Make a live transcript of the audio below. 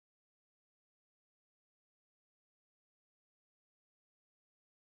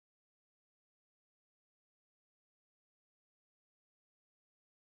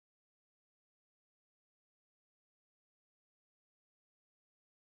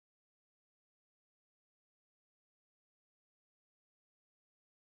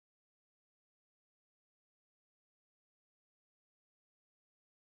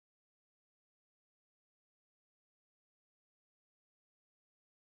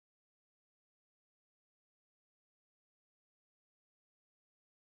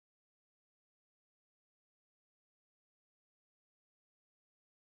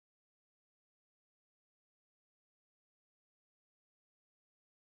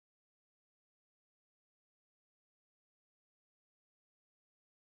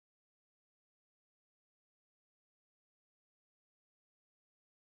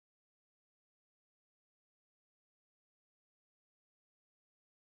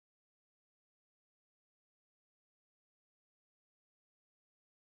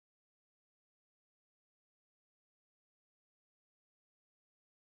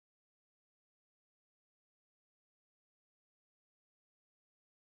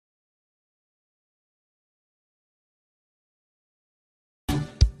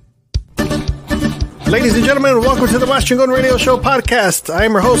Ladies and gentlemen, welcome to the Mas Chingon Radio Show podcast. I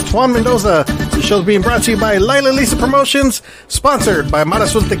am your host, Juan Mendoza. The show is being brought to you by Lila Lisa Promotions, sponsored by Mar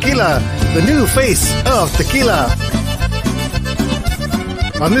Azul Tequila, the new face of tequila.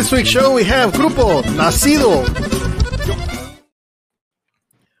 On this week's show, we have Grupo Nacido.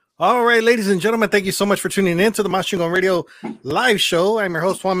 All right, ladies and gentlemen, thank you so much for tuning in to the Mas Chingon Radio live show. I'm your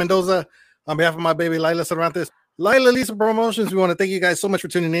host, Juan Mendoza. On behalf of my baby, Lila Cervantes, Lila Lisa Promotions, we want to thank you guys so much for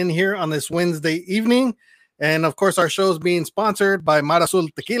tuning in here on this Wednesday evening. And, of course, our show is being sponsored by Mar Azul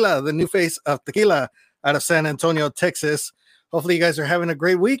Tequila, the new face of tequila out of San Antonio, Texas. Hopefully, you guys are having a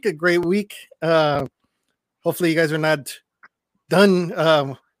great week. Hopefully, you guys are not done.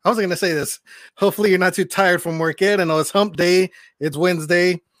 I was going to say this. Hopefully, you're not too tired from work yet. I know it's hump day. It's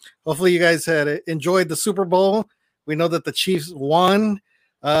Wednesday. Hopefully, you guys had enjoyed the Super Bowl. We know that the Chiefs won.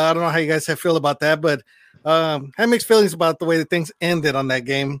 I don't know how you guys feel about that, but I have mixed feelings about the way that things ended on that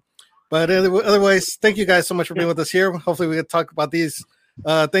game. But otherwise, thank you guys so much for being with us here. Hopefully, we can talk about these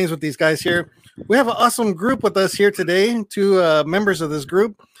things with these guys here. We have an awesome group with us here today, two members of this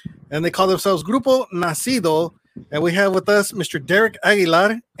group, and they call themselves Grupo Nacido. And we have with us Mr. Derek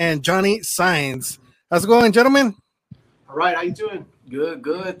Aguilar and Johnny Sainz. How's it going, gentlemen? All right, how you doing?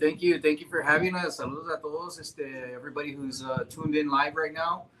 Good. Thank you for having us. Saludos a todos, everybody who's tuned in live right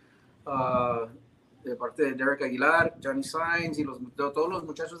now. De parte de Derek Aguilar, Johnny Sainz, y todos los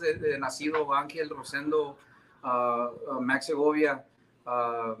muchachos de Nacido, Ángel, Rosendo, Max Segovia.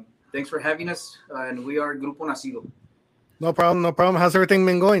 Thanks for having us, and we are Grupo Nacido. No problem. How's everything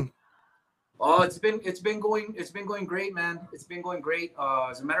been going? Oh, it's been going great, man. It's been going great.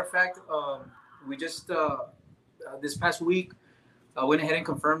 As a matter of fact, we just this past week went ahead and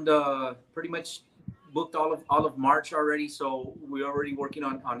confirmed pretty much booked all of March already, so we're already working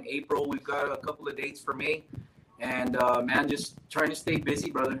on April. We've got a couple of dates for May, and man, just trying to stay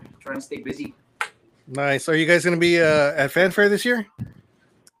busy, brother. Trying to stay busy. Nice. Are you guys going to be at Fanfare this year?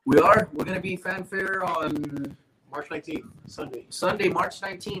 We're going to be Fanfare on March 19th, Sunday, March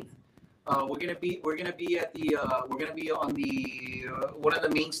 19th. We're gonna be at the on the one of the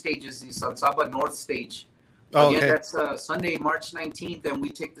main stages, the San Saba North stage. Oh, Again, okay. that's Sunday, March 19th, and we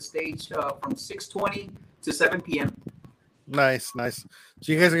take the stage from 6:20 to 7 p.m. Nice.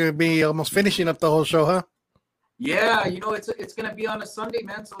 So you guys are going to be almost finishing up the whole show, huh? Yeah, it's going to be on a Sunday,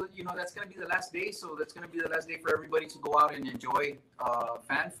 man. So, that's going to be the last day. So that's going to be the last day for everybody to go out and enjoy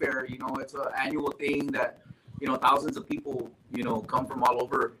Fanfare. It's an annual thing that, thousands of people, come from all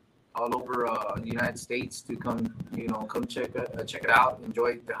over the United States to come check it out,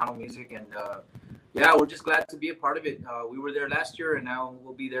 enjoy Tejano music, and yeah, we're just glad to be a part of it. We were there last year, and now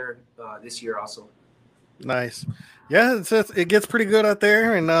we'll be there this year also. Nice. Yeah, it gets pretty good out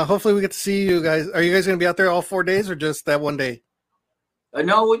there, and hopefully we get to see you guys. Are you guys going to be out there all 4 days or just that one day?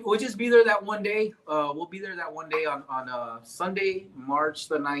 No, we'll just be there that one day. We'll be there that one day on Sunday, March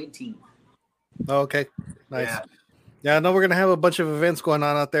the 19th. Okay, nice. Yeah, I know we're going to have a bunch of events going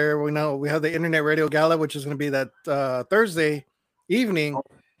on out there. We know we have the Internet Radio Gala, which is going to be that Thursday evening.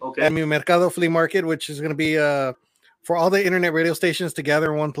 Okay. And Mi Mercado Flea Market, which is going to be for all the internet radio stations to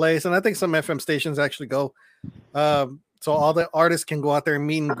gather in one place. And I think some FM stations actually go. So all the artists can go out there and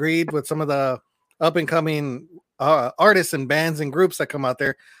meet and greet with some of the up-and-coming artists and bands and groups that come out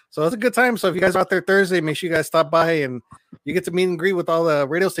there. So it's a good time. So if you guys are out there Thursday, make sure you guys stop by and you get to meet and greet with all the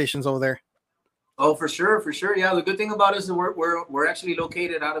radio stations over there. Oh, for sure. Yeah, the good thing about us is we're actually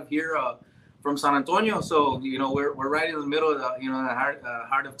located out of here from San Antonio, so we're right in the middle of the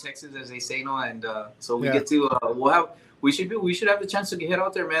heart of Texas, as they say, and so we get to we should have the chance to head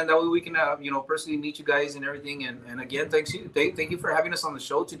out there, man. That way we can personally meet you guys and everything. And again, thank you for having us on the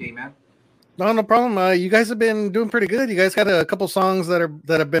show today, man. No problem. You guys have been doing pretty good. You guys had a couple songs that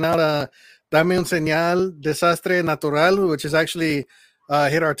have been out. Dame un señal, Desastre Natural, which is actually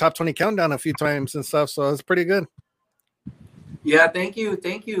hit our top 20 countdown a few times and stuff. So it's pretty good. Yeah, thank you.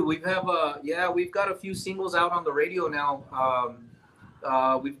 We've got a few singles out on the radio now.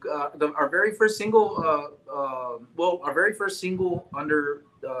 We've got our very first single. Our very first single under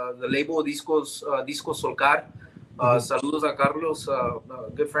the label Disco Solcar. Saludos a Carlos,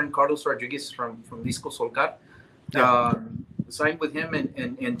 good friend Carlos Rodriguez from Disco Solcar. Signed with him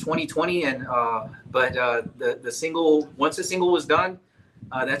in 2020, and but the single, once the single was done,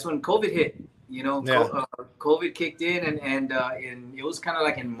 that's when COVID hit. COVID kicked in, and it was kind of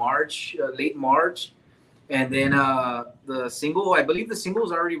like in March, late March, and then the single, I believe the single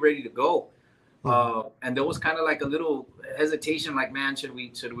was already ready to go, and there was kind of like a little hesitation, like, man, should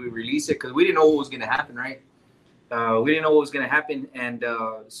we release it? Because we didn't know what was going to happen, right? We didn't know what was going to happen, and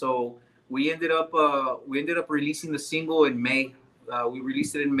so we ended up releasing the single in May. We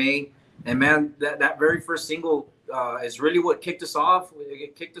released it in May, And man, that very first single is really what kicked us off.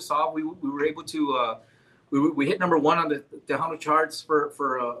 It kicked us off. We were able to we hit number one on the Tejano charts for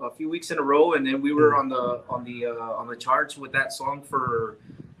a few weeks in a row, and then we were on the charts with that song for,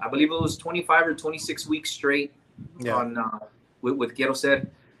 I believe it was 25 or 26 weeks straight. Yeah. On with Quiero Ser.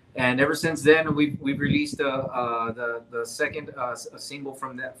 And ever since then, we've released the second a single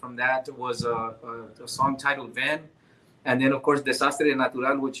from that was a song titled Van, and then of course Desastre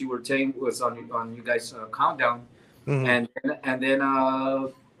Natural, which you were saying was on you guys' countdown, and then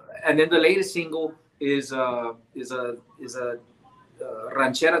the latest single is a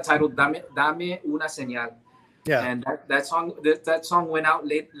ranchera titled Dame una señal. Yeah, and that song went out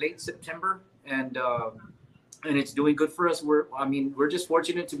late September, and it's doing good for us. We're just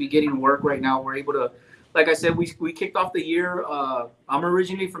fortunate to be getting work right now. We're able to, like I said, we kicked off the year. I'm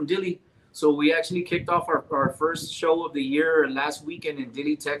originally from Dilley, so we actually kicked off our first show of the year last weekend in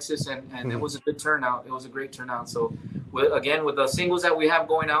Dilley, Texas, and it was a good turnout. It was a great turnout. So, with the singles that we have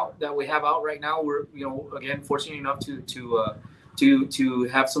out right now, we're again fortunate enough to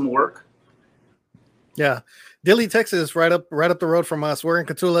have some work. Yeah, Dilley, Texas, right up the road from us. We're in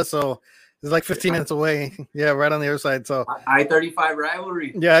Cotulla, so it's like 15 minutes away. Yeah, right on the other side. So I-35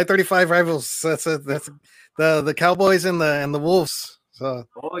 rivalry. Yeah, I-35 rivals. That's it. That's the Cowboys and the Wolves. So.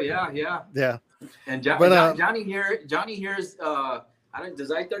 Oh yeah. And Johnny here is.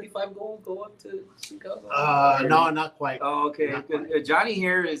 Does I-35 go up to Chicago? No, not quite. Oh, okay. Johnny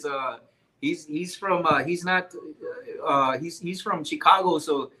here is he's from he's from Chicago,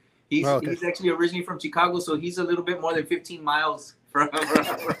 so he's actually originally from Chicago, so he's a little bit more than 15 miles. From both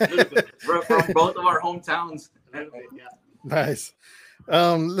of our hometowns. Yeah. Nice.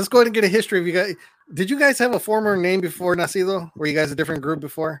 Let's go ahead and get a history of you guys. Did you guys have a former name before Nacido? Were you guys a different group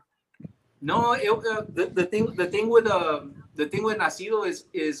before? No, the thing with Nacido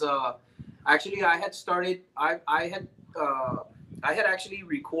is actually I had started. I had actually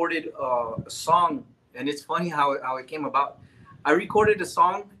recorded a song, and it's funny how it came about. I recorded a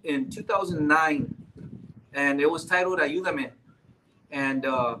song in 2009, and it was titled "Ayúdame." And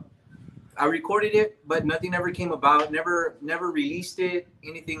I recorded it, but nothing ever came about. Never released it,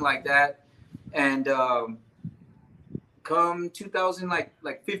 anything like that. And come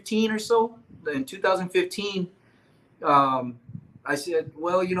 2015 or so, in 2015, I said,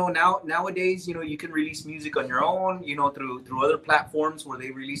 well, nowadays, you can release music on your own, through other platforms where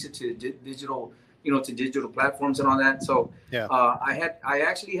they release it to digital, to digital platforms and all that. So yeah. I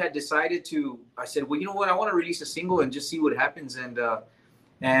actually had decided I said, well, you know what? I want to release a single and just see what happens.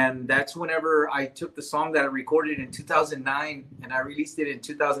 And that's whenever I took the song that I recorded in 2009 and I released it in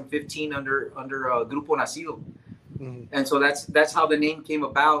 2015 under Grupo Nacido. Mm-hmm. And so that's how the name came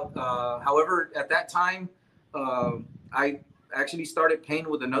about. However, at that time, I actually started playing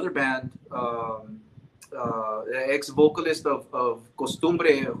with another band, ex-vocalist of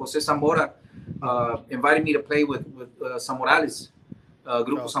Costumbre, Jose Zamora, invited me to play with Zamorales,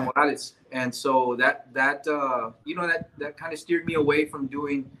 Grupo Zamorales. And so that kind of steered me away from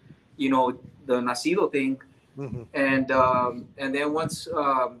doing, the Nacido thing. Mm-hmm. And then once,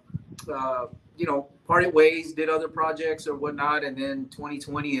 parted ways, did other projects or whatnot. And then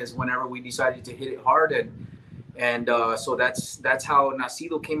 2020 is whenever we decided to hit it hard. And so that's how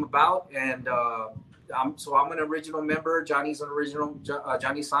Nacido came about. And I'm an original member. Johnny's an original.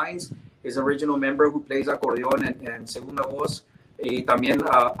 Johnny Sainz is an original member who plays acordeón and segunda voz. Y también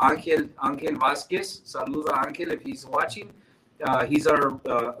Ángel Vázquez. Saludos a Ángel if he's watching. He's our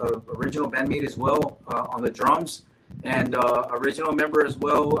original bandmate as well on the drums, and original member as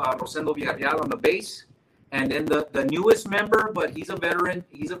well, Rosendo Villarreal on the bass. And then the newest member, but he's a veteran.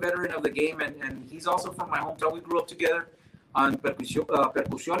 He's a veteran of the game, and he's also from my hometown. We grew up together on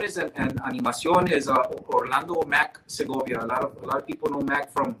percusiones and animación is Orlando Mac Segovia. A lot of people know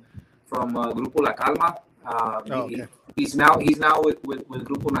Mac from Grupo La Calma. He's now with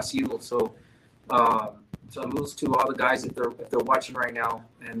Grupo Nacido. So saludos to all the guys if they're watching right now.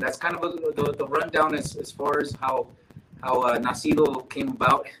 And that's kind of the rundown as far as how Nacido came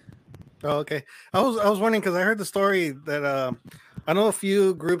about. Oh, okay. I was wondering because I heard the story that I know a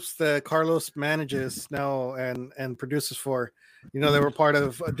few groups that Carlos manages now and produces for. They were part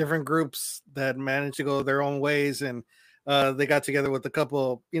of different groups that managed to go their own ways, and they got together with a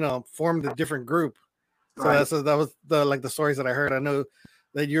couple, formed a different group. So right. That was the stories that I heard. I know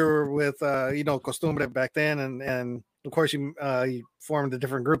that you were with Costumbre back then, and of course you formed a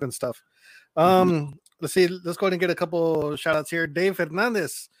different group and stuff. Let's see. Let's go ahead and get a couple shout outs here. Dave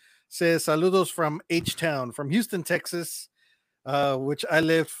Hernandez says saludos from H-Town, from Houston, Texas, which I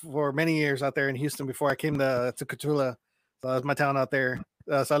lived for many years out there in Houston before I came to Cotulla. So that was my town out there.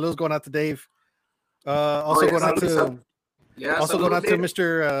 Saludos going out to Dave. Also going out to also going out to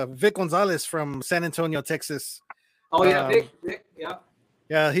Mr. Vic Gonzalez from San Antonio, Texas. Oh yeah, Vic, yeah.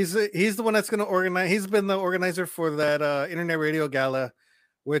 Yeah, he's the one that's going to organize. He's been the organizer for that internet radio gala,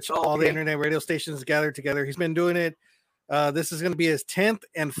 which all the internet radio stations gathered together. He's been doing it. This is going to be his 10th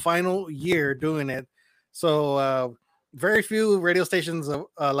and final year doing it. So very few radio stations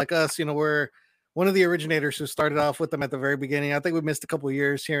like us, we're one of the originators who started off with them at the very beginning. I think we missed a couple of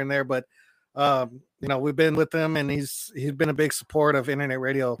years here and there, but we've been with him, and he's been a big support of internet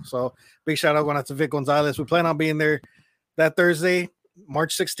radio. So big shout out going out to Vic Gonzalez. We plan on being there that Thursday,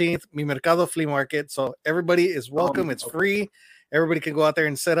 March 16th, Mi Mercado Flea Market. So everybody is welcome. It's free. Everybody can go out there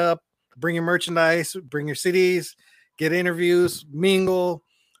and set up, bring your merchandise, bring your CDs, get interviews, mingle.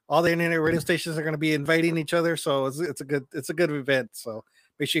 All the internet radio stations are going to be inviting each other. So it's a good event. So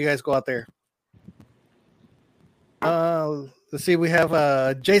make sure you guys go out there. Let's see. We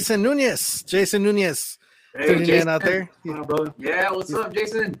have Jason Nunez. Jason Nunez tuning in out there. Yeah, what's up,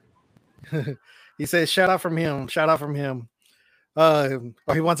 Jason? He says, shout out from him. Or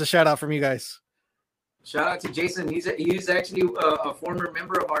he wants a shout out from you guys. Shout out to Jason. He's actually a former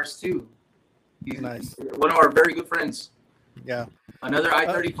member of ours too. He's nice. One of our very good friends. Yeah. Another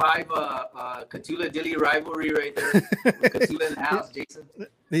I-35 Catula Dilly rivalry right there. Catula in the house, Jason.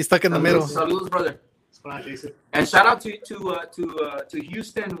 He's stuck in the middle. Saludos, brother. Jason. And shout out to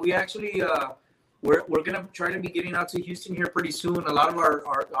Houston. We actually we're gonna try to be getting out to Houston here pretty soon. A lot of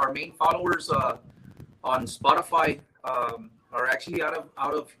our main followers on Spotify are actually out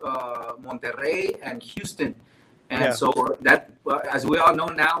of Monterrey and Houston. And so that, as we all know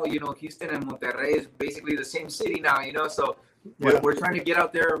now, Houston and Monterrey is basically the same city now, so we're trying to get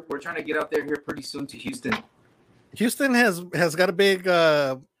out there. We're trying to get out there here pretty soon to Houston. Houston has got a big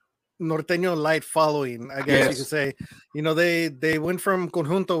norteño light following, I guess you could say. They went from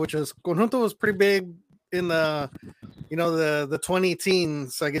Conjunto was pretty big in the the 20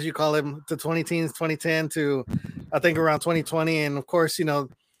 teens, I guess you call them, to 20 teens, 2010 to I think around 2020. And of course,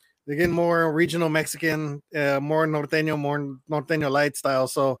 they're getting more regional Mexican, more norteño light style.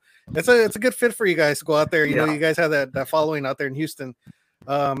 So it's a good fit for you guys to go out there. You guys have that following out there in Houston.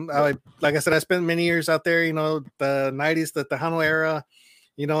 Like I said, I spent many years out there, the 90s, the Tejano era,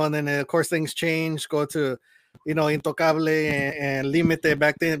 and then of course things changed, go to, Intocable and Límite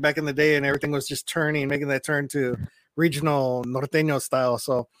back in the day, and everything was just making that turn to regional norteño style.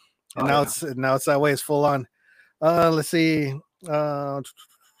 So now it's that way. It's full on. Let's see.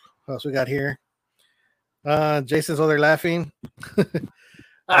 What else we got here? Jason's over there laughing.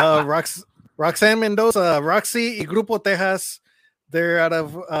 Roxanne Mendoza, Roxy y Grupo Tejas. They're out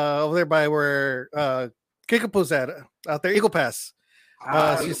of over there by where Kikapu's at, out there, Eagle Pass.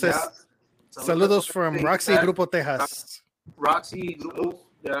 She says, saludos from Roxy Grupo Tejas. Roxy Grupo,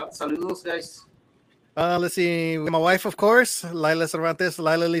 saludos, guys. Let's see, my wife, of course, Laila Cervantes,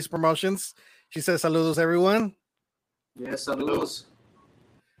 Laila Lee's Promotions. She says, saludos, everyone. Yes, saludos.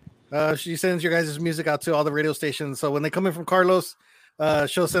 She sends your guys' music out to all the radio stations. So when they come in from Carlos,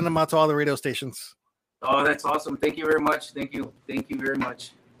 she'll send them out to all the radio stations. Oh, that's awesome. Thank you very much. Thank you very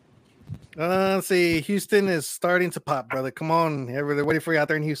much. Let's see. Houston is starting to pop, brother. Come on. They're waiting for you out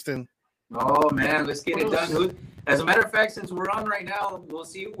there in Houston. Oh, man. Let's get it done. As a matter of fact, since we're on right now, we'll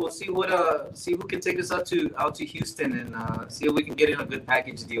see who can take us out to Houston and see if we can get in a good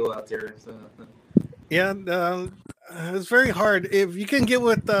package deal out there. So. Yeah, it's very hard. If you can get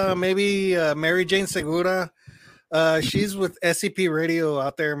with maybe Mary Jane Segura, she's with SCP Radio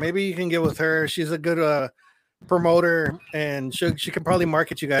out there. Maybe you can get with her. She's a good promoter, and she can probably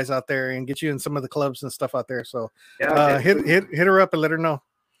market you guys out there and get you in some of the clubs and stuff out there. So hit her up and let her know.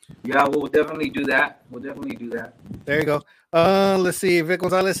 Yeah, we'll definitely do that. There you go. Let's see. Vic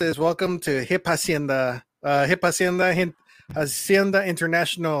Gonzalez says, welcome to Hip Hacienda. Hacienda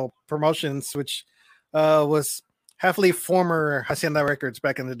International Promotions, which was halfly former Hacienda Records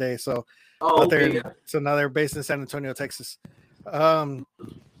back in the day. So so now they're based in San Antonio, Texas.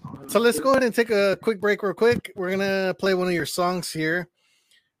 So let's go ahead and take a quick break real quick. We're gonna play one of your songs here,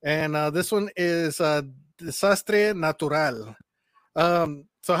 and this one is Desastre Natural.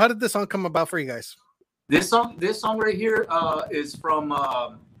 So how did this song come about for you guys? This song right here is from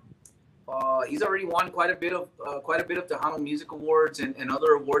he's already won quite a bit of Tejano Music Awards and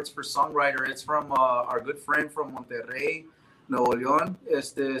other awards for songwriter. It's from our good friend from Monterrey, Nuevo León.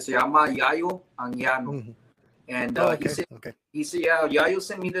 Se llama Yayo Anguiano. Mm-hmm. And he said, yeah, Yayo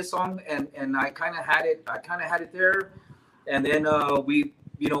sent me this song, and I kind of had it there, and then we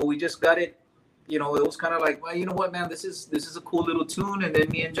just got it. It was kind of like, well, you know what, man, this is a cool little tune. And then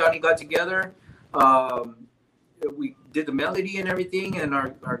me and Johnny got together. we did the melody and everything, and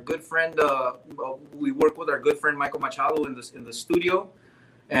our good friend, we work with our good friend Michael Machado in the studio,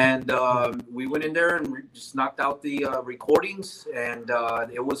 and we went in there and just knocked out the recordings, and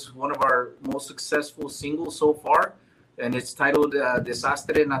it was one of our most successful singles so far, and it's titled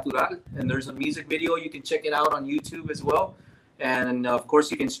Desastre Natural, and there's a music video. You can check it out on YouTube as well, and of course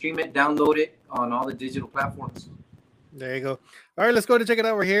you can stream it, download it on all the digital platforms. There you go. All right, let's go to check it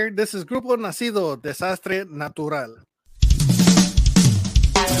out. We're here. This is Grupo Nacido, Desastre Natural.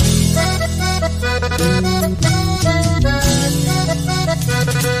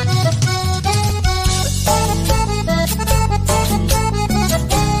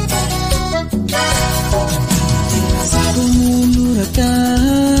 Como un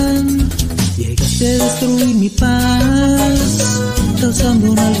huracán, llegaste a destruir mi paz,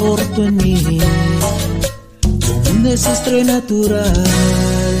 causando un alboroto en mí. Un desastre natural,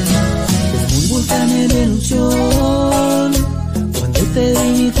 como un volcán en erupción. Cuando te di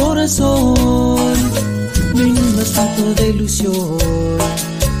mi corazón, me inundas tanto de ilusión.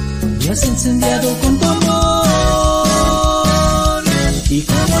 Me has incendiado con tu amor. Y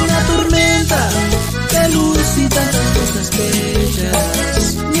como una tormenta de luz y tantas cosas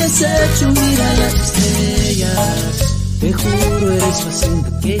bellas, me has hecho mirar las estrellas. Te juro, eres más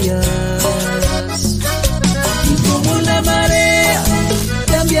linda que ellas. Y como la marea,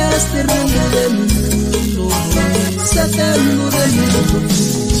 cambiaste el rumbo de mi mundo, sacando del miedo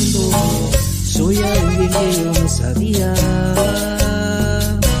profundo. Soy alguien que yo no sabía,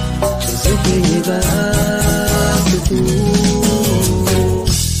 desde que llegaste tú.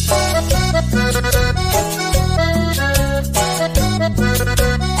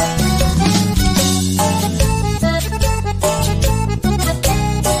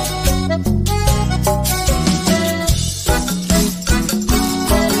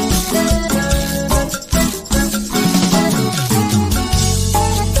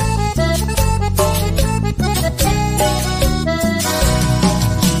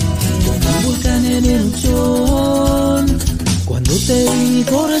 Cuando te di mi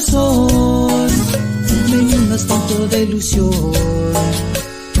corazón, me inundas tanto de ilusión.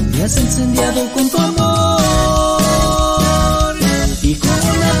 Me has incendiado con tu amor. Y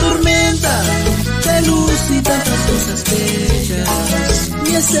como una tormenta de luz y tantas cosas bellas,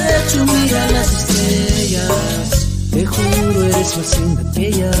 me has hecho mirar las estrellas. Te juro, eres más linda que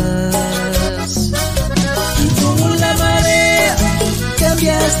ellas. Y como la marea,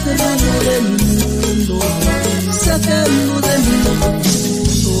 cambiaste el rumbo de mi mundo, sacando de mi profundo.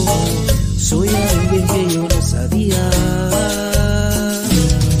 Soy alguien que yo no sabía.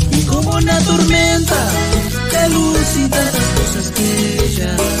 Y como una tormenta de luz y tantas cosas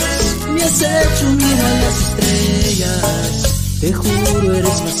bellas, me has hecho mirar las estrellas. Te juro,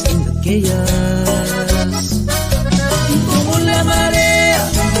 eres más linda que ellas. Y como la marea,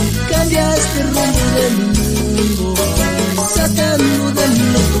 cambiaste el rumbo de mi mundo, sacando de mi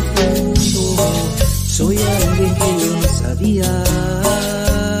profundo. Soy alguien que yo no sabía,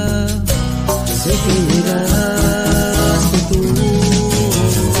 desde que llegaste tú.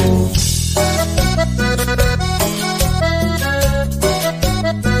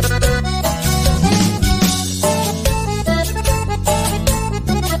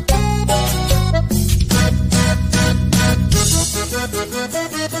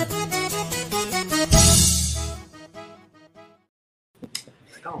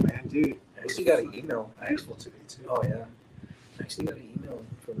 Oh man, dude. I actually got an email. Beautiful today too. Oh yeah, I actually got an email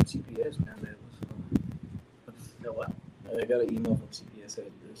from CPS, man. That was, You know what? I got an email from CPS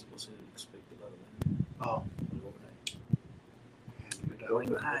that they're supposed to expect a lot of them Oh, overnight. man, dude,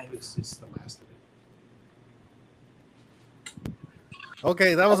 Going I hope live. it's the last of it.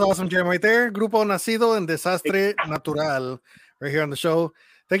 Okay, that was awesome, Jam, right there. Grupo Nacido en Desastre Natural, right here on the show.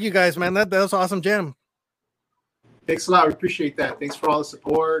 Thank you guys, man. That was awesome, Jam. Thanks a lot. We appreciate that. Thanks for all the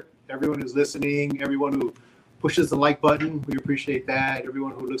support. Everyone who's listening, everyone who pushes the like button, we appreciate that.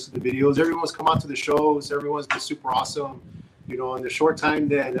 Everyone who looks at the videos, everyone's come out to the shows. Everyone's been super awesome. You know, in the short time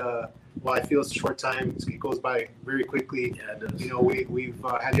that, well, I feel it's a short time. It goes by very quickly. Yeah, it does. You know, we've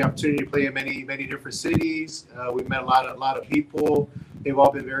had the opportunity to play in many different cities. We've met a lot of people. They've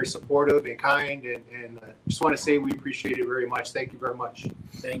all been very supportive and kind, and just want to say we appreciate it very much. Thank you very much.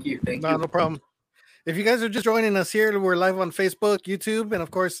 Thank you. No problem. If you guys are just joining us here, we're live on Facebook, YouTube, and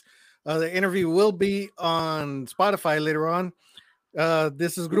of course, the interview will be on Spotify later on.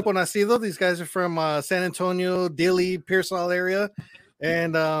 This is Grupo Nacido. These guys are from San Antonio, Dilley, Pearsall area.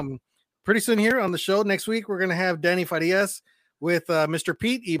 And pretty soon here on the show next week, we're going to have Danny Farias with Mr.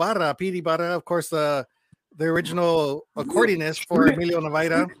 Pete Ibarra. Pete Ibarra, of course, the original accordionist for Emilio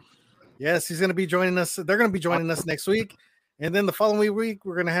Navaira. Yes, he's going to be joining us. They're going to be joining us next week. And then the following week,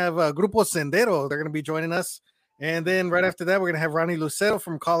 we're going to have Grupo Sendero. They're going to be joining us. And then right after that, we're going to have Ronnie Lucero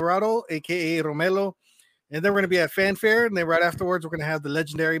from Colorado, a.k.a. Romelo. And then we're going to be at Fanfare. And then right afterwards, we're going to have the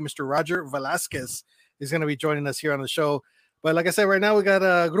legendary Mr. Roger Velasquez. He's going to be joining us here on the show. But like I said, right now we got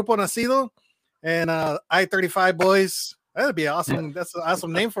Grupo Nacido and I-35 Boys. That'd be awesome. That's an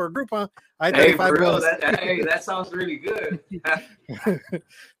awesome name for a group, huh? I-35 Boys. That sounds really good.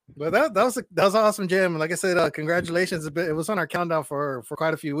 But that was an awesome jam. Like I said, congratulations. It was on our countdown for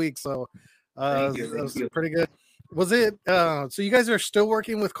quite a few weeks. So thank was you. Pretty good. Was it? So you guys are still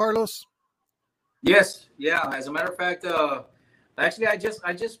working with Carlos? Yes. Yeah. As a matter of fact, actually, I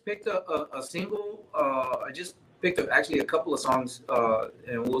just picked a single. I just picked actually a couple of songs,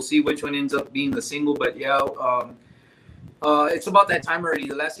 and we'll see which one ends up being the single. But yeah, it's about that time already.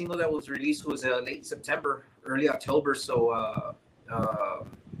 The last single that was released was late September, early October. So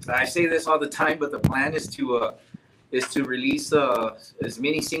I say this all the time, but the plan is to release as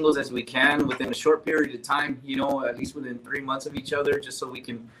many singles as we can within a short period of time. At least within 3 months of each other, just so we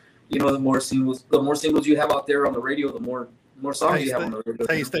can, the more singles you have out there on the radio, the more songs you have on the radio.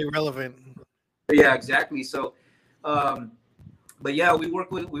 That's how you stay relevant. Yeah, exactly. So, but yeah, we work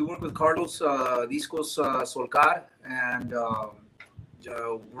with Carlos Discos Solcar, and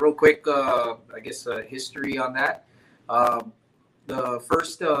real quick, I guess history on that. The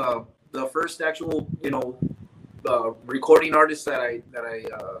first actual recording artist band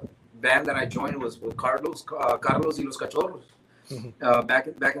that I joined was with Carlos y los Cachorros. Mm-hmm.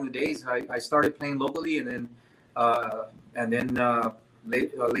 Back in the days, I started playing locally, and then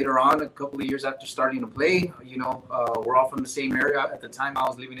later on, a couple of years after starting to play, we're all from the same area. At the time, I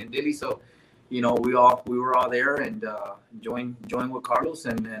was living in Dili, so we were all there and joined with Carlos,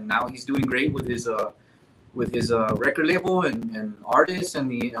 and now he's doing great with his record label and artists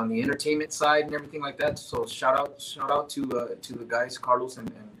and on the entertainment side and everything like that. So shout out to the guys, Carlos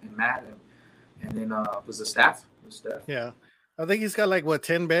and Matt, and then was the staff. Yeah, I think he's got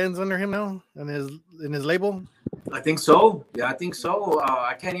 10 bands under him now in his label. I think so. Yeah, I think so.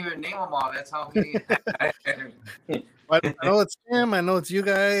 I can't even name them all. That's how many. I know it's him. I know it's you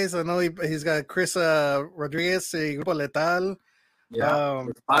guys. I know he's got Chris Rodriguez, Grupo Letal. Yeah,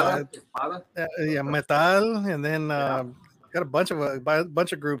 yeah, Metal, and then got a bunch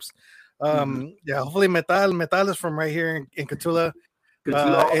of groups. Yeah, hopefully Metal is from right here in Cotulla.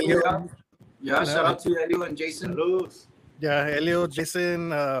 Yeah, shout out to Elio and Jason. Yeah, Elio,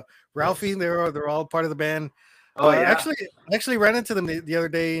 Jason, Ralphie, they're all part of the band. Yeah. Actually ran into them the other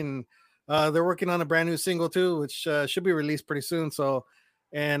day, and they're working on a brand new single too, which should be released pretty soon. So,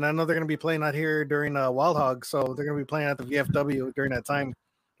 and I know they're going to be playing out here during Wild Hog, so they're going to be playing at the VFW during that time,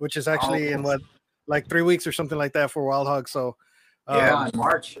 which is actually in 3 weeks or something like that for Wild Hog. So, in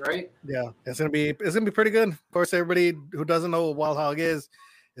March, right? Yeah, it's gonna be pretty good. Of course, everybody who doesn't know what Wild Hog is,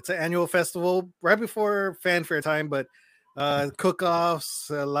 it's an annual festival right before Fanfare time, but cook-offs,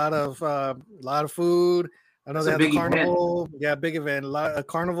 a lot of food. I know they have a carnival. Event. Yeah, big event. A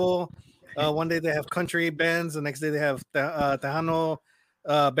carnival. One day they have country bands. The next day they have Tejano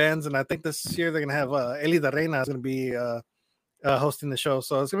bands. And I think this year they're going to have Eli de Reina is going to be hosting the show.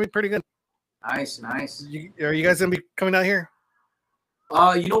 So it's going to be pretty good. Nice. Are you guys going to be coming out here?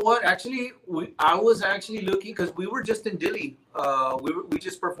 You know what? Actually, I was actually looking because we were just in Dili. We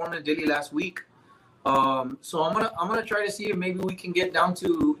just performed in Dili last week. So I'm gonna try to see if maybe we can get down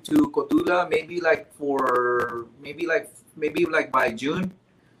to Cotulla, maybe by June.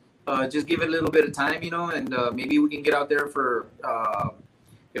 Just give it a little bit of time, and maybe we can get out there for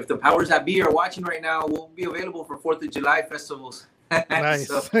if the powers that be are watching right now, we'll be available for 4th of July festivals. Nice.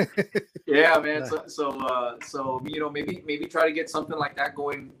 Yeah, man. So maybe try to get something like that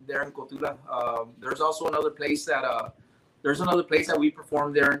going there in Cotulla. There's also another place that we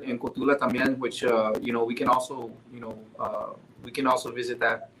performed there in Cotulla también, which we can also visit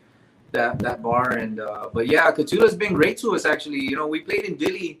that bar. And but yeah, Cotulla's been great to us actually. We played in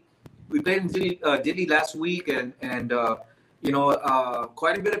Dili. Dili last week, and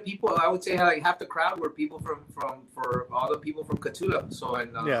quite a bit of people. I would say like half the crowd were people for all the people from Cotulla. So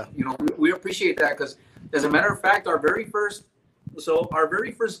we appreciate that, because as a matter of fact, our very first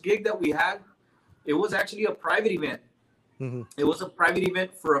gig that we had, it was actually a private event. Mm-hmm. It was a private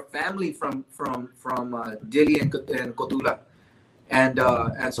event for a family from Dili and Cotulla, and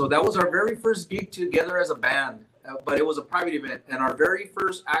so that was our very first gig together as a band. But it was a private event, and our very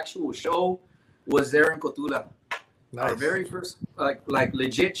first actual show was there in Cotulla. Nice. Our very first like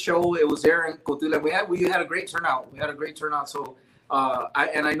legit show, it was there in Cotulla. We had a great turnout. So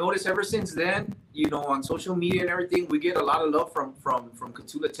I noticed ever since then, you know, on social media and everything, we get a lot of love from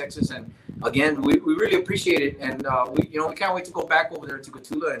Cotulla, Texas, and again, we really appreciate it, and we can't wait to go back over there to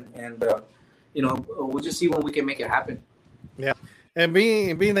Cotulla, and we'll just see when we can make it happen. Yeah, and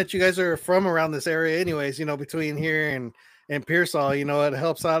being that you guys are from around this area, anyways, you know, between here and Pearsall, you know, it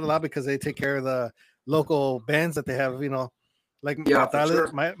helps out a lot because they take care of the local bands that they have, you know, like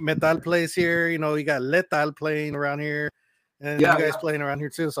Metal plays here, you know, you got Letal playing around here, and you guys playing around here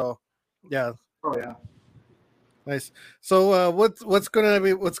too. So, yeah. Oh yeah. Nice. So, what's going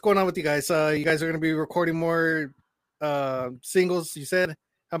on with you guys? You guys are going to be recording more singles. You said,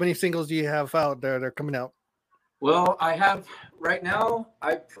 how many singles do you have out there? They're coming out. Well, I have right now.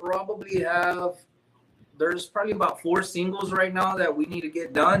 There's probably about 4 singles right now that we need to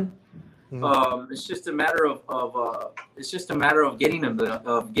get done. Mm-hmm. It's just a matter of getting them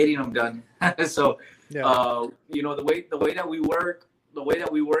done. So, you know, the way that we work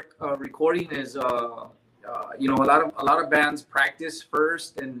recording is, you know, a lot of bands practice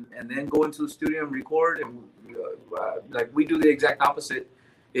first and then go into the studio and record, and like we do the exact opposite.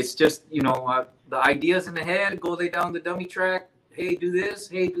 It's just, you know, the ideas in the head, go lay down the dummy track. Hey, do this.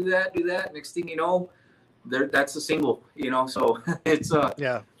 Hey, do that. Next thing you know, that's a single. You know, so it's I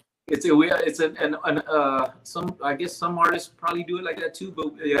guess some artists probably do it like that too.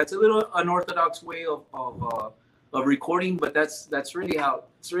 But yeah, it's a little unorthodox way of recording. But that's really how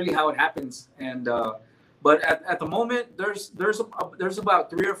it happens. And but at the moment, there's about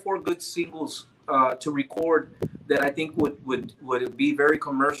 3 or 4 good singles to record that I think would be very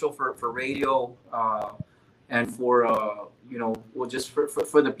commercial for radio and for you know, well, just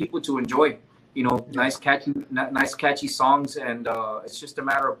for the people to enjoy. You know, nice catchy songs, and it's just a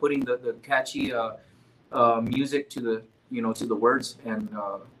matter of putting the catchy music to the words. And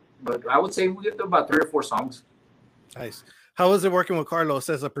but I would say we get about 3 or 4 songs. Nice. How is it working with Carlos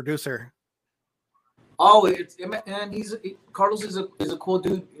as a producer? Oh, Carlos is a cool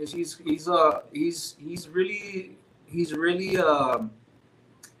dude. He's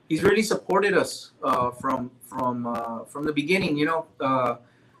really supported us from the beginning. You know,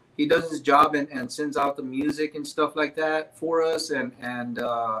 he does his job and sends out the music and stuff like that for us, and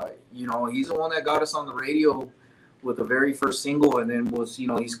you know, he's the one that got us on the radio with the very first single, and then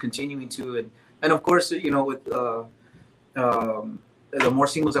he's continuing to, and of course, you know, with the more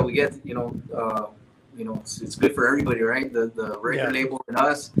singles that we get, you know, it's good for everybody, right? The record label and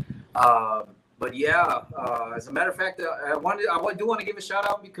us. But yeah, as a matter of fact, I do want to give a shout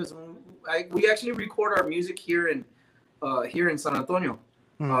out because we actually record our music here in San Antonio.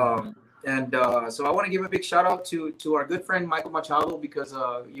 And so I want to give a big shout out to our good friend Michael Machado, because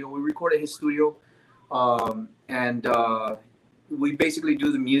you know, we recorded his studio, and we basically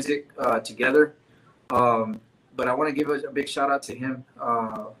do the music together. But I want to give a big shout out to him.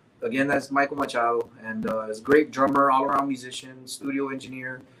 Again, that's Michael Machado, and he's a great drummer, all around musician, studio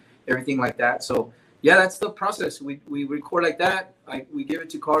engineer, everything like that. So yeah, that's the process. We record like that. We give it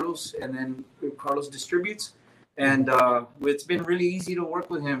to Carlos, and then Carlos distributes. And it's been really easy to work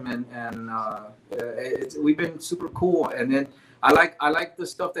with him, and we've been super cool. And then I like the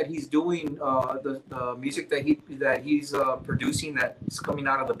stuff that he's doing, the music that he's producing, that's coming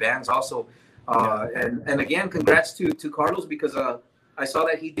out of the bands also. And again, congrats to Carlos, because I saw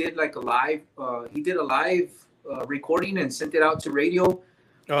that he did like a live recording and sent it out to radio.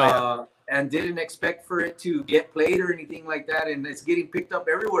 And didn't expect for it to get played or anything like that, and it's getting picked up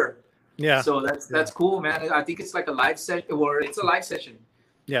everywhere. Yeah. So that's cool, man. I think it's like a live session, or it's a live session.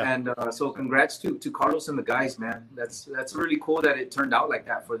 Yeah. And so congrats to Carlos and the guys, man. That's really cool that it turned out like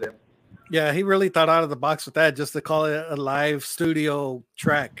that for them. Yeah, he really thought out of the box with that, just to call it a live studio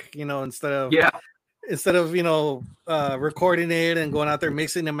track, you know, instead of you know, recording it and going out there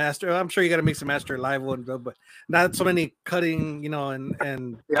mixing and master. I'm sure you got to mix and master live one, but not so many cutting, you know, and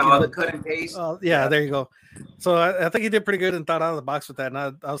the cut and paste. There you go. So I think he did pretty good and thought out of the box with that. And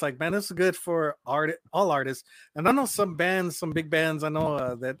I was like, man, this is good for all artists. And I know some bands, some big bands I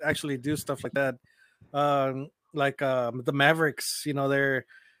know that actually do stuff like that. Like the Mavericks, you know, they're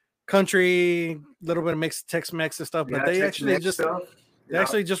country, a little bit of mixed Tex-Mex and stuff, but they actually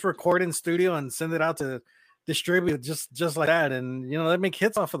just record in studio and send it out to distribute just like that. And, you know, they make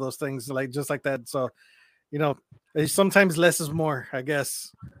hits off of those things, like just like that. So, you know, sometimes less is more, I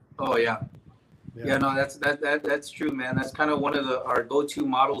guess. Oh yeah. No, that's true, man. That's kind of one of our go-to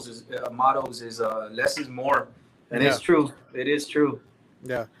mottos is less is more. And it's true. It is true.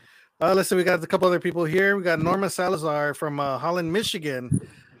 Yeah. Let's see. We got a couple other people here. We got Norma Salazar from Holland, Michigan.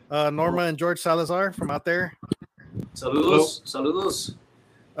 Norma and George Salazar from out there. Saludos.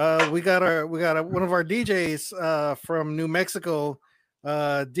 one of our DJs from New Mexico,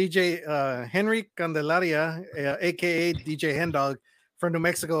 DJ Henry Candelaria, aka DJ Hendog from New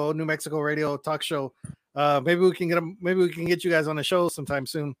Mexico Radio Talk Show. Maybe we can get you guys on the show sometime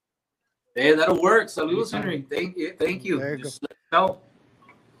soon. Hey, that'll work. Saludos, Henry. Thank you. There you Just let me know.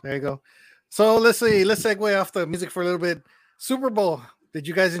 There you go. So let's see. Let's segue off the music for a little bit. Super Bowl. Did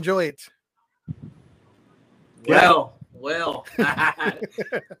you guys enjoy it? Well.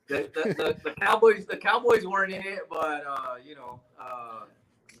 The Cowboys weren't in it, but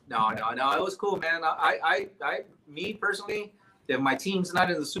no, it was cool, man. Me personally, if my team's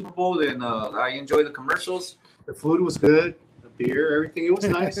not in the Super Bowl, then I enjoy the commercials. The food was good, the beer, everything. It was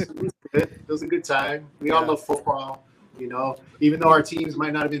nice. It was good. It was a good time. We all love football, even though our teams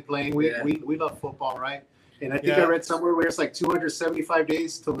might not have been playing, we love football, right? And I think I read somewhere where it's like 275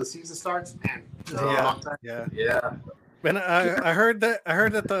 days till the season starts. Man, a long time. Yeah. And I heard that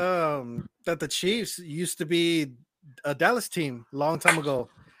the Chiefs used to be a Dallas team a long time ago.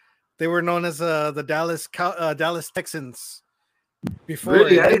 They were known as the Dallas Texans before.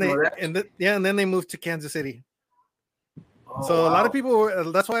 Really? And then they moved to Kansas City. So a lot of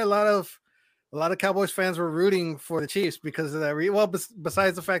people that's why a lot of Cowboys fans were rooting for the Chiefs because of that. Well,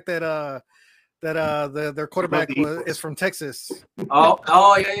 besides the fact that their quarterback is from Texas.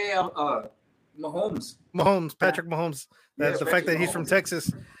 Oh yeah. Mahomes, Patrick Mahomes. That's the fact that he's from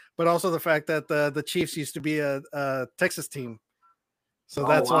Texas, but also the fact that the Chiefs used to be a Texas team. So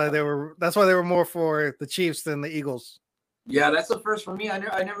that's why they were more for the Chiefs than the Eagles. Yeah, that's the first for me. I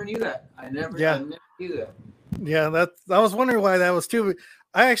never knew that. I never knew that. Yeah, I was wondering why that was too.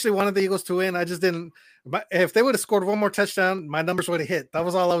 I actually wanted the Eagles to win. I just didn't. If they would have scored one more touchdown, my numbers would have hit. That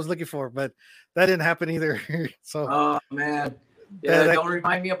was all I was looking for, but that didn't happen either. So. Oh man. Yeah, don't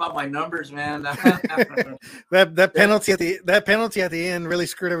remind me about my numbers, man. that penalty at the end really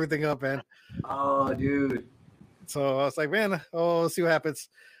screwed everything up, man. Oh, dude. So I was like, man, let's see what happens.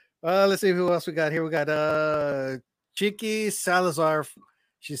 Let's see who else we got here. We got Chiqui Salazar.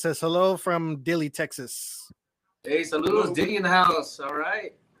 She says hello from Dilley, Texas. Hey, saludos, Diddy in the house. All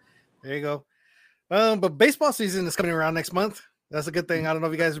right. There you go. But baseball season is coming around next month. That's a good thing. I don't know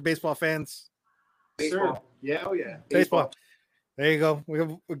if you guys are baseball fans. Baseball. Sure. Yeah, oh yeah. Baseball. There you go.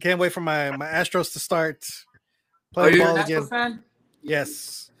 We can't wait for my Astros to start playing ball again. Fan?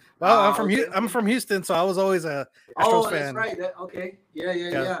 Yes. Well, I'm from Houston, so I was always a Astros fan. That's right. Okay.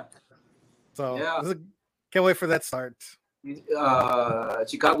 Yeah. So can't wait for that start.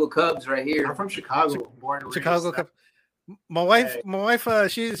 Chicago Cubs right here. I'm from Chicago. Born and Chicago Cubs. My wife,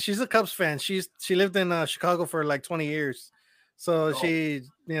 she's a Cubs fan. She lived in Chicago for like 20 years, so she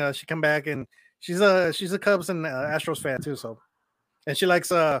come back and she's a Cubs and Astros fan too. So, and she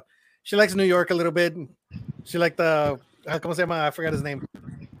likes New York a little bit. She liked ¿cómo se llama? I forgot his name.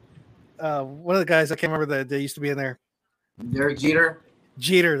 One of the guys I can't remember that used to be in there. Derek Jeter.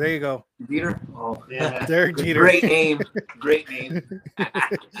 Jeter, there you go. Jeter. Oh yeah, Derek Jeter. Great name. Great name.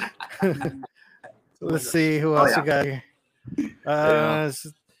 Let's see who else we got here.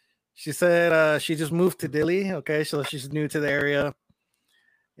 She said she just moved to Dilley. Okay, so she's new to the area.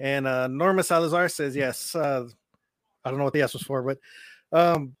 And Norma Salazar says yes. I don't know what the S was for, but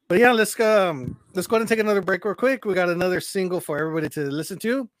yeah, let's go ahead and take another break real quick. We got another single for everybody to listen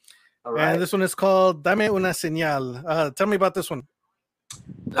to. All right. And this one is called Dame una señal. Tell me about this one.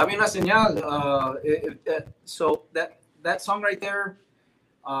 Dame una señal. So that song right there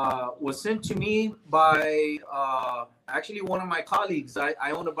was sent to me by actually one of my colleagues.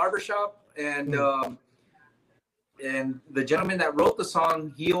 I own a barbershop, and the gentleman that wrote the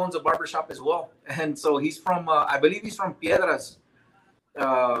song, he owns a barbershop as well. And so he's from, I believe he's from Piedras.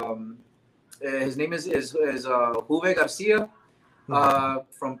 His name is Juve Garcia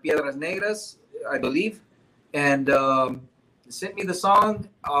from Piedras Negras, I believe. And sent me the song.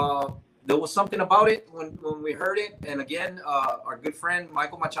 There was something about it when we heard it. And again, our good friend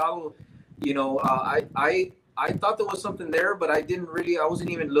Michael Machado, I thought there was something there, but I wasn't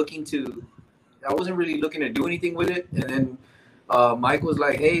really looking to do anything with it. And then Mike was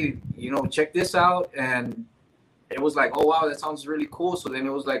like, hey, check this out. And it was like, oh wow, that sounds really cool. So then it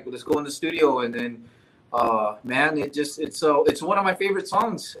was like, let's go in the studio. And then man, it's one of my favorite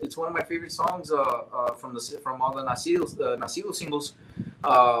songs. It's one of my favorite songs from all the Nacido singles.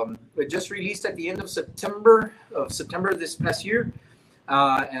 It just released at the end of September this past year.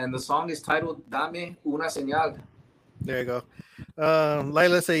 And the song is titled Dame una señal. There you go.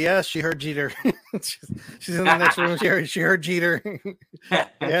 Layla said, yeah, she heard Jeter. she's in the next room. She heard Jeter.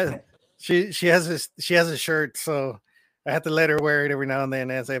 Yeah, she has a shirt, so I have to let her wear it every now and then.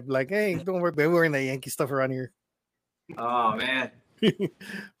 And say, like, hey, don't worry, we're wearing that Yankee stuff around here. Oh man,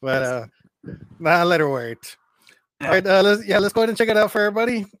 But nah, let her wear it. All right, let's go ahead and check it out for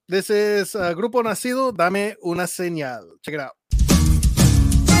everybody. This is Grupo Nacido, Dame una señal. Check it out.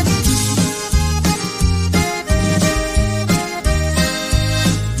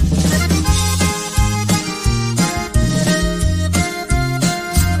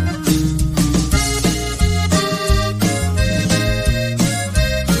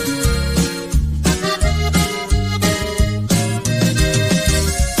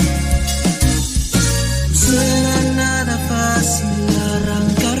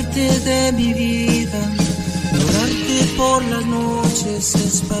 De mi vida, llorarte por las noches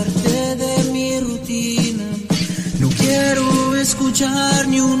es parte de mi rutina. No quiero escuchar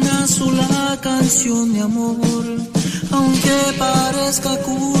ni una sola canción de amor, aunque parezca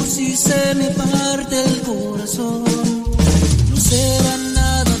cursi, se me parte el corazón. No será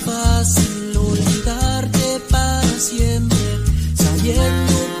nada fácil olvidarte para siempre,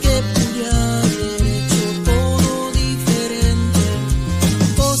 sabiendo que pude haber hecho todo diferente.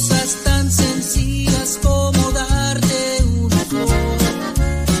 Cosas tan sencillas como darte una flor,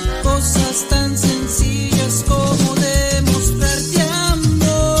 cosas tan sencillas como demostrarte amor.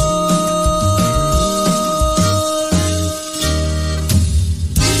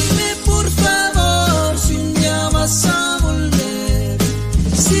 Dime por favor si un día vas a volver,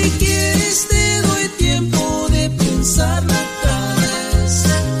 si quieres te doy tiempo de pensarlo otra vez.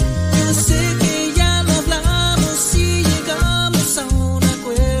 Yo sé que ya no hablamos y llegamos a un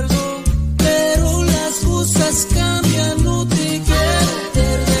acuerdo, pero las cosas cambian, no te quiero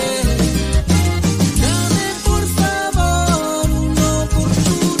perder. Dame por favor una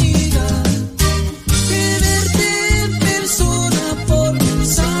oportunidad de verte en persona, por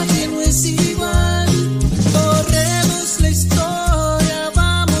mensaje no es igual. Borremos la historia,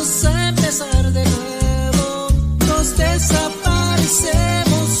 vamos a empezar de nuevo. Nos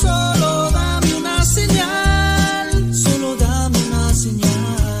desaparecemos, solo dame una señal, solo dame una señal.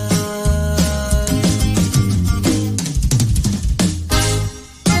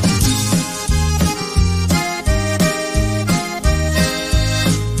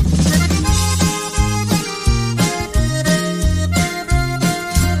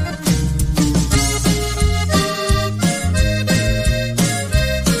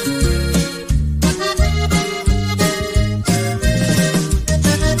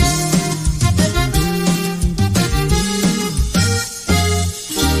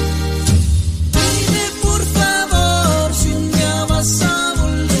 Dime por favor si un día vas a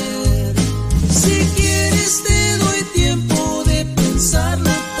volver, si quieres te doy tiempo de pensarlo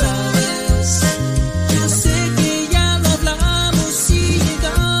otra vez. Yo sé que ya no hablamos y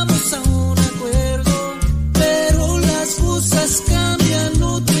llegamos a un acuerdo, pero las cosas cambian,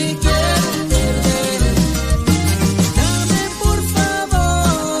 no te quiero perder. Dame por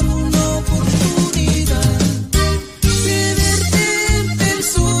favor una oportunidad de verte en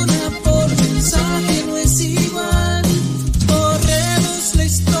persona, por mensaje no es igual. Borremos la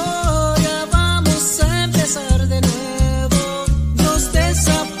historia, vamos a empezar de nuevo. Nos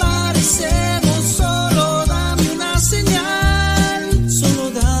desaparecemos, solo dame una señal, solo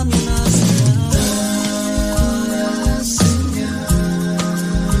dame una señal.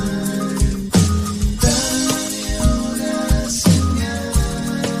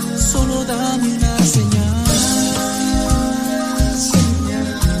 Solo dame una señal.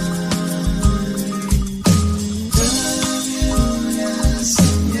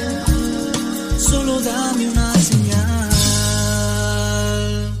 Solo dame una señal.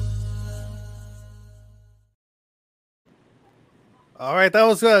 All right, that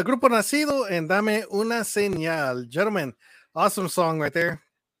was Grupo Nacido and Dame una señal. Gentlemen, awesome song right there.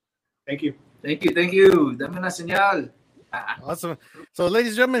 Thank you. Thank you. Dame una señal. Awesome. So,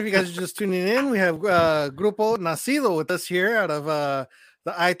 ladies and gentlemen, if you guys are just tuning in, we have Grupo Nacido with us here out of the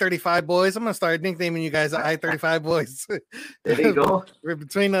I-35 boys. I'm going to start nicknaming you guys the I-35 boys. There you go. We're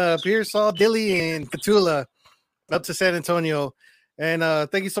between Pearsall, Dilley, and Petula up to San Antonio. And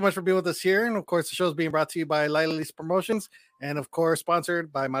thank you so much for being with us here. And, of course, the show is being brought to you by Lily's Promotions and, of course,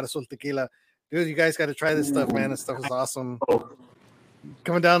 sponsored by Marisol Tequila. Dude, you guys got to try this stuff, man. This stuff is awesome.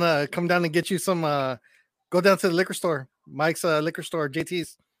 Come down and get you some. Go down to the liquor store, Mike's liquor store,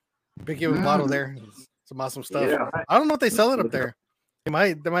 JT's. Pick you a bottle there. Some awesome stuff. Yeah. I don't know if they sell it up there. They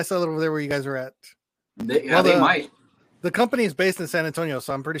might sell it over there where you guys are at. They might. The company is based in San Antonio,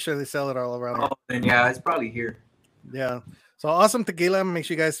 so I'm pretty sure they sell it all around. Oh, then yeah, it's probably here. Yeah. So awesome tequila. Make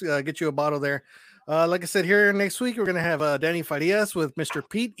sure you guys get you a bottle there. Like I said, here next week we're gonna have Danny Farias with Mr.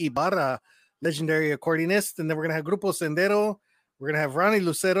 Pete Ibarra, legendary accordionist, and then we're gonna have Grupo Sendero. We're gonna have Ronnie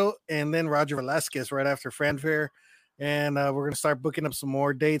Lucero and then Roger Velasquez right after Fanfare. and we're gonna start booking up some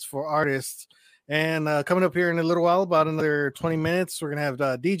more dates for artists. And coming up here in a little while, about another 20 minutes, we're gonna have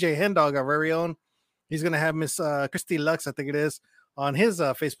DJ Hendog, our very own. He's gonna have Miss Christy Lux, I think it is, on his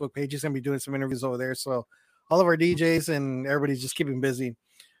Facebook page. He's gonna be doing some interviews over there. So all of our DJs and everybody's just keeping busy.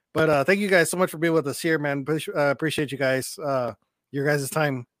 But thank you guys so much for being with us here, man. Appreciate you guys, your guys'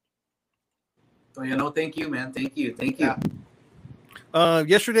 time. Oh, you know, thank you, man. Thank you.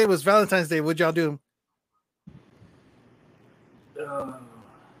 Yesterday was Valentine's Day. What'd y'all do? What'd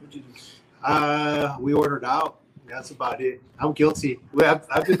you do? We ordered out. That's about it. I'm guilty.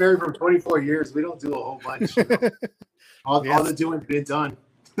 I've been married for 24 years. We don't do a whole bunch. You know? All the doing's been done.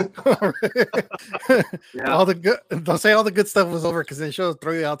 Yeah. All the good. Don't say all the good stuff was over because then she'll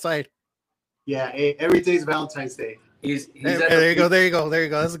throw you outside. Yeah, every day's Valentine's Day. There you go.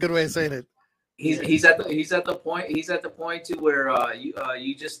 That's a good way of saying it. He's at the point to where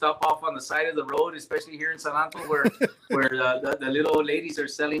you just stop off on the side of the road, especially here in San Antonio, where the little old ladies are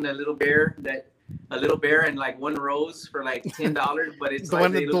selling a little bear and like one rose for like $10, but it's the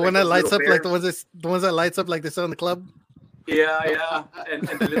one that lights up like the ones that lights up like they sell in the club. Yeah, and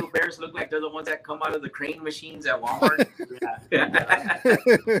the little bears look like they're the ones that come out of the crane machines at Walmart. Yeah.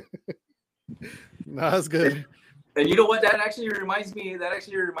 No, that's good. And you know what? That actually reminds me that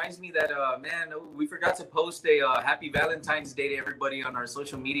man, we forgot to post a Happy Valentine's Day to everybody on our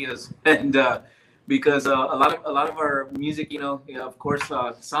social medias, and because a lot of our music, of course,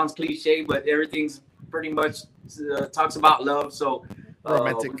 sounds cliche, but everything's pretty much talks about love. So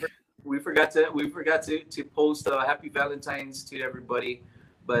romantic. We forgot to post Happy Valentine's to everybody,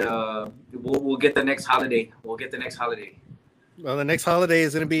 but we'll get the next holiday. Well, the next holiday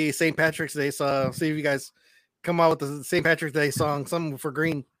is going to be St. Patrick's Day, so see if you guys come out with the St. Patrick's Day song, something for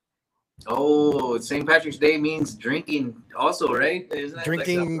green. Oh, St. Patrick's Day means drinking also, right? Isn't that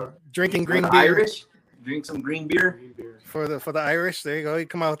drinking green beer. Irish? Drink some green beer. For the Irish, there you go. You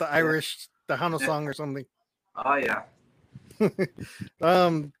come out with the Irish Tejano song or something. Oh yeah.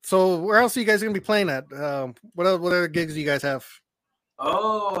 So where else are you guys gonna be playing at? What other gigs do you guys have?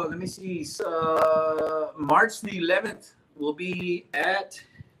 Oh, let me see. March the 11th we'll be at.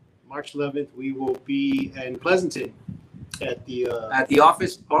 March 11th we will be in Pleasanton at the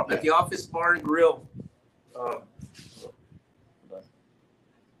office bar, at the office bar and grill.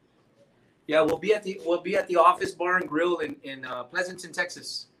 Yeah, we'll be at the office bar and grill in Pleasanton,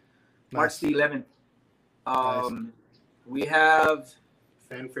 Texas. March the 11th. Nice. We have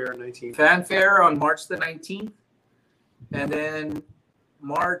Fanfare on March the 19th, and then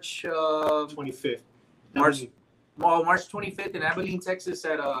March 25th. March 25th in Abilene, Texas,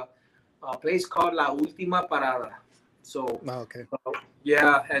 at a place called La Última Parada. So okay.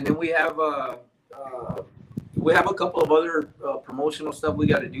 Yeah, and then we have a couple of other promotional stuff we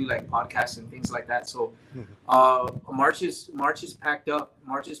got to do, like podcasts and things like that. So March is packed up.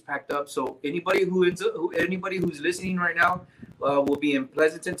 So anybody who's listening right now, will be in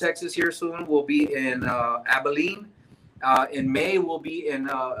Pleasanton, Texas here soon. We'll be in Abilene. In May we'll be in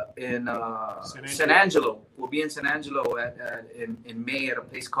San Angelo. We'll be in San Angelo in May at a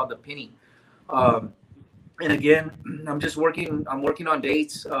place called the Penny. And again, I'm working on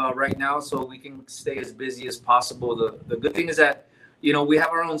dates right now so we can stay as busy as possible. The good thing is that, we have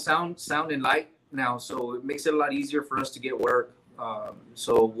our own sound and light now, so it makes it a lot easier for us to get work.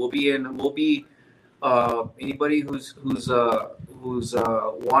 So we'll be anybody who's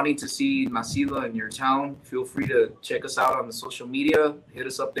wanting to see Nacido in your town, feel free to check us out on the social media, hit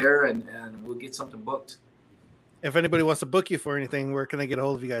us up there, and we'll get something booked. If anybody wants to book you for anything, where can they get a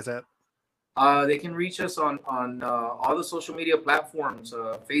hold of you guys at? They can reach us on all the social media platforms,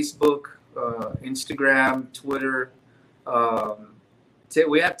 Facebook, Instagram, Twitter.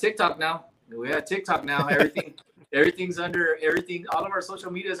 We have TikTok now. Everything. All of our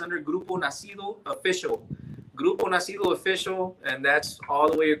social media is under Grupo Nacido Official. Grupo Nacido Official, and that's all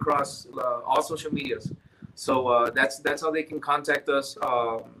the way across all social medias. So that's how they can contact us.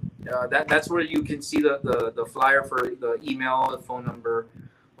 That's where you can see the flyer for the email, the phone number,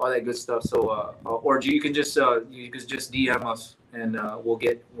 all that good stuff. So or you can just DM us, and we'll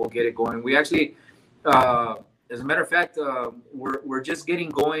get it going. We actually, as a matter of fact, we're just getting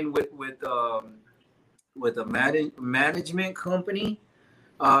going with a management company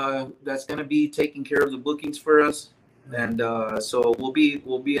that's going to be taking care of the bookings for us, and so we'll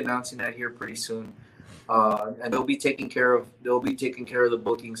be announcing that here pretty soon. And they'll be taking care of the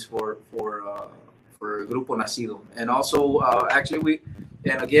bookings for Grupo Nacido, and also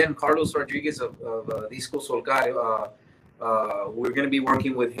and again, Carlos Rodriguez of Disco Solcar, we're going to be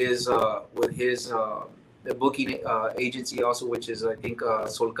working with his the booking agency also, which is I think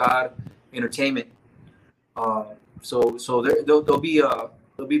Solcar Entertainment. there'll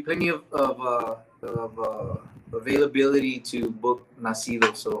be plenty of availability to book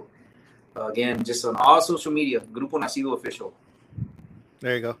Nacido. So again, just on all social media, Grupo Nacido Official.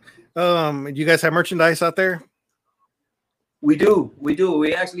 There you go. You guys have merchandise out there? We do.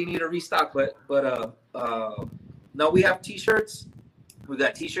 We actually need a restock, but no, we have T-shirts. We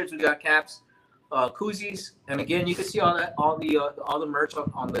got T-shirts. We got caps, koozies, and again, you can see all the merch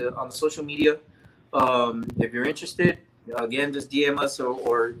on the social media. If you're interested, again, just DM us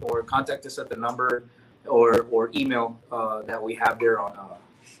or contact us at the number or email that we have there on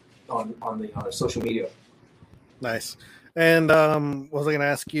the social media. Nice. And what was I going to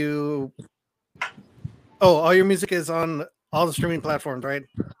ask you? Oh, all your music is on all the streaming platforms, right?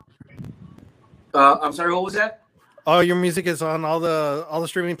 I'm sorry, what was that? All your music is on all the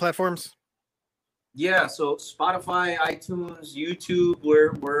streaming platforms? Yeah, so Spotify, iTunes, YouTube,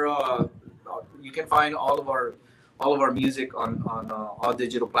 we're you can find all of our music on all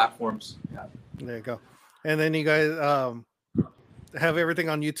digital platforms. Yeah. There you go. And then you guys have everything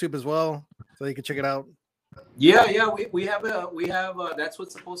on YouTube as well, so you can check it out. Yeah, we have that's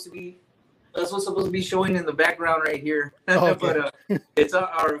what's supposed to be showing in the background right here. Oh, okay. But it's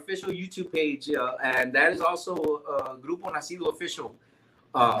our official YouTube page, and that is also Grupo Nacido Official.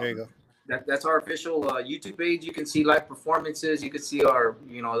 There you go. That's our official YouTube page. You can see live performances. You can see our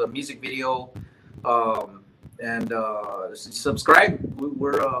the music video, and subscribe.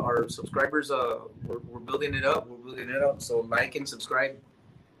 We're our subscribers. We're building it up. So like and subscribe.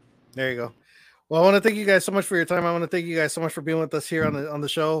 There you go. Well, I want to thank you guys so much for your time. I want to thank you guys so much for being with us here on the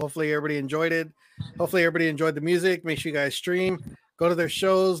show. Hopefully everybody enjoyed it. Hopefully everybody enjoyed the music. Make sure you guys stream, go to their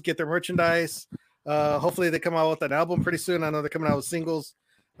shows, get their merchandise. Hopefully they come out with an album pretty soon. I know they're coming out with singles.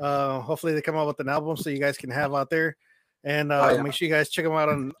 Hopefully they come out with an album so you guys can have out there. And make sure you guys check them out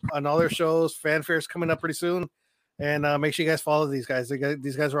on all their shows. Fanfare's coming up pretty soon. And make sure you guys follow these guys.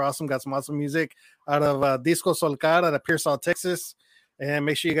 These guys are awesome. Got some awesome music out of Disco Solcar out of Pearsall, Texas. And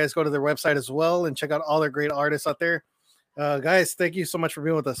make sure you guys go to their website as well and check out all their great artists out there. Guys, thank you so much for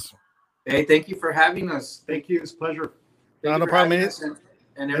being with us. Hey, thank you for having us. Thank you. It's a pleasure. No problem.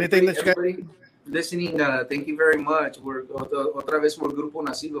 And everybody listening, thank you very much. We're otra vez por Grupo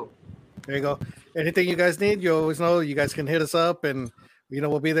Nacido. There you go. Anything you guys need, you always know you guys can hit us up, and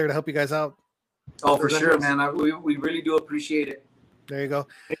we'll be there to help you guys out. Oh, for sure, man. We really do appreciate it. There you go.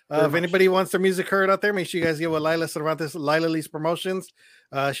 If anybody wants their music heard out there, make sure you guys get with Lila Cervantes, Lila Lee's Promotions.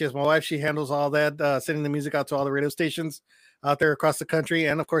 She has my wife. She handles all that, sending the music out to all the radio stations out there across the country,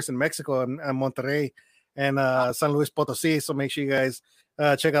 and of course in Mexico and Monterrey and San Luis Potosí. So make sure you guys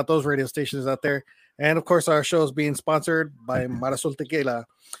check out those radio stations out there. And of course, our show is being sponsored by Marasol Tequila.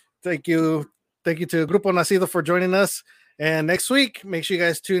 Thank you to Grupo Nacido for joining us. And next week, make sure you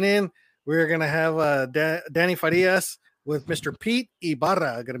guys tune in. We're gonna have Danny Farias with Mr. Pete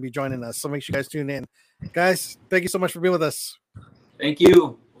Ibarra going to be joining us. So make sure you guys tune in. Guys, thank you so much for being with us. Thank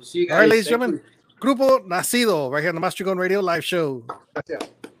you. We'll see you guys. All right, ladies and gentlemen, Grupo Nacido, right here on the Master Gun Radio live show. Yeah.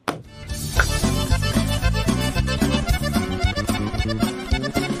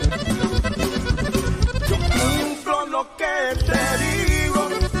 Yo cumplo lo que te di.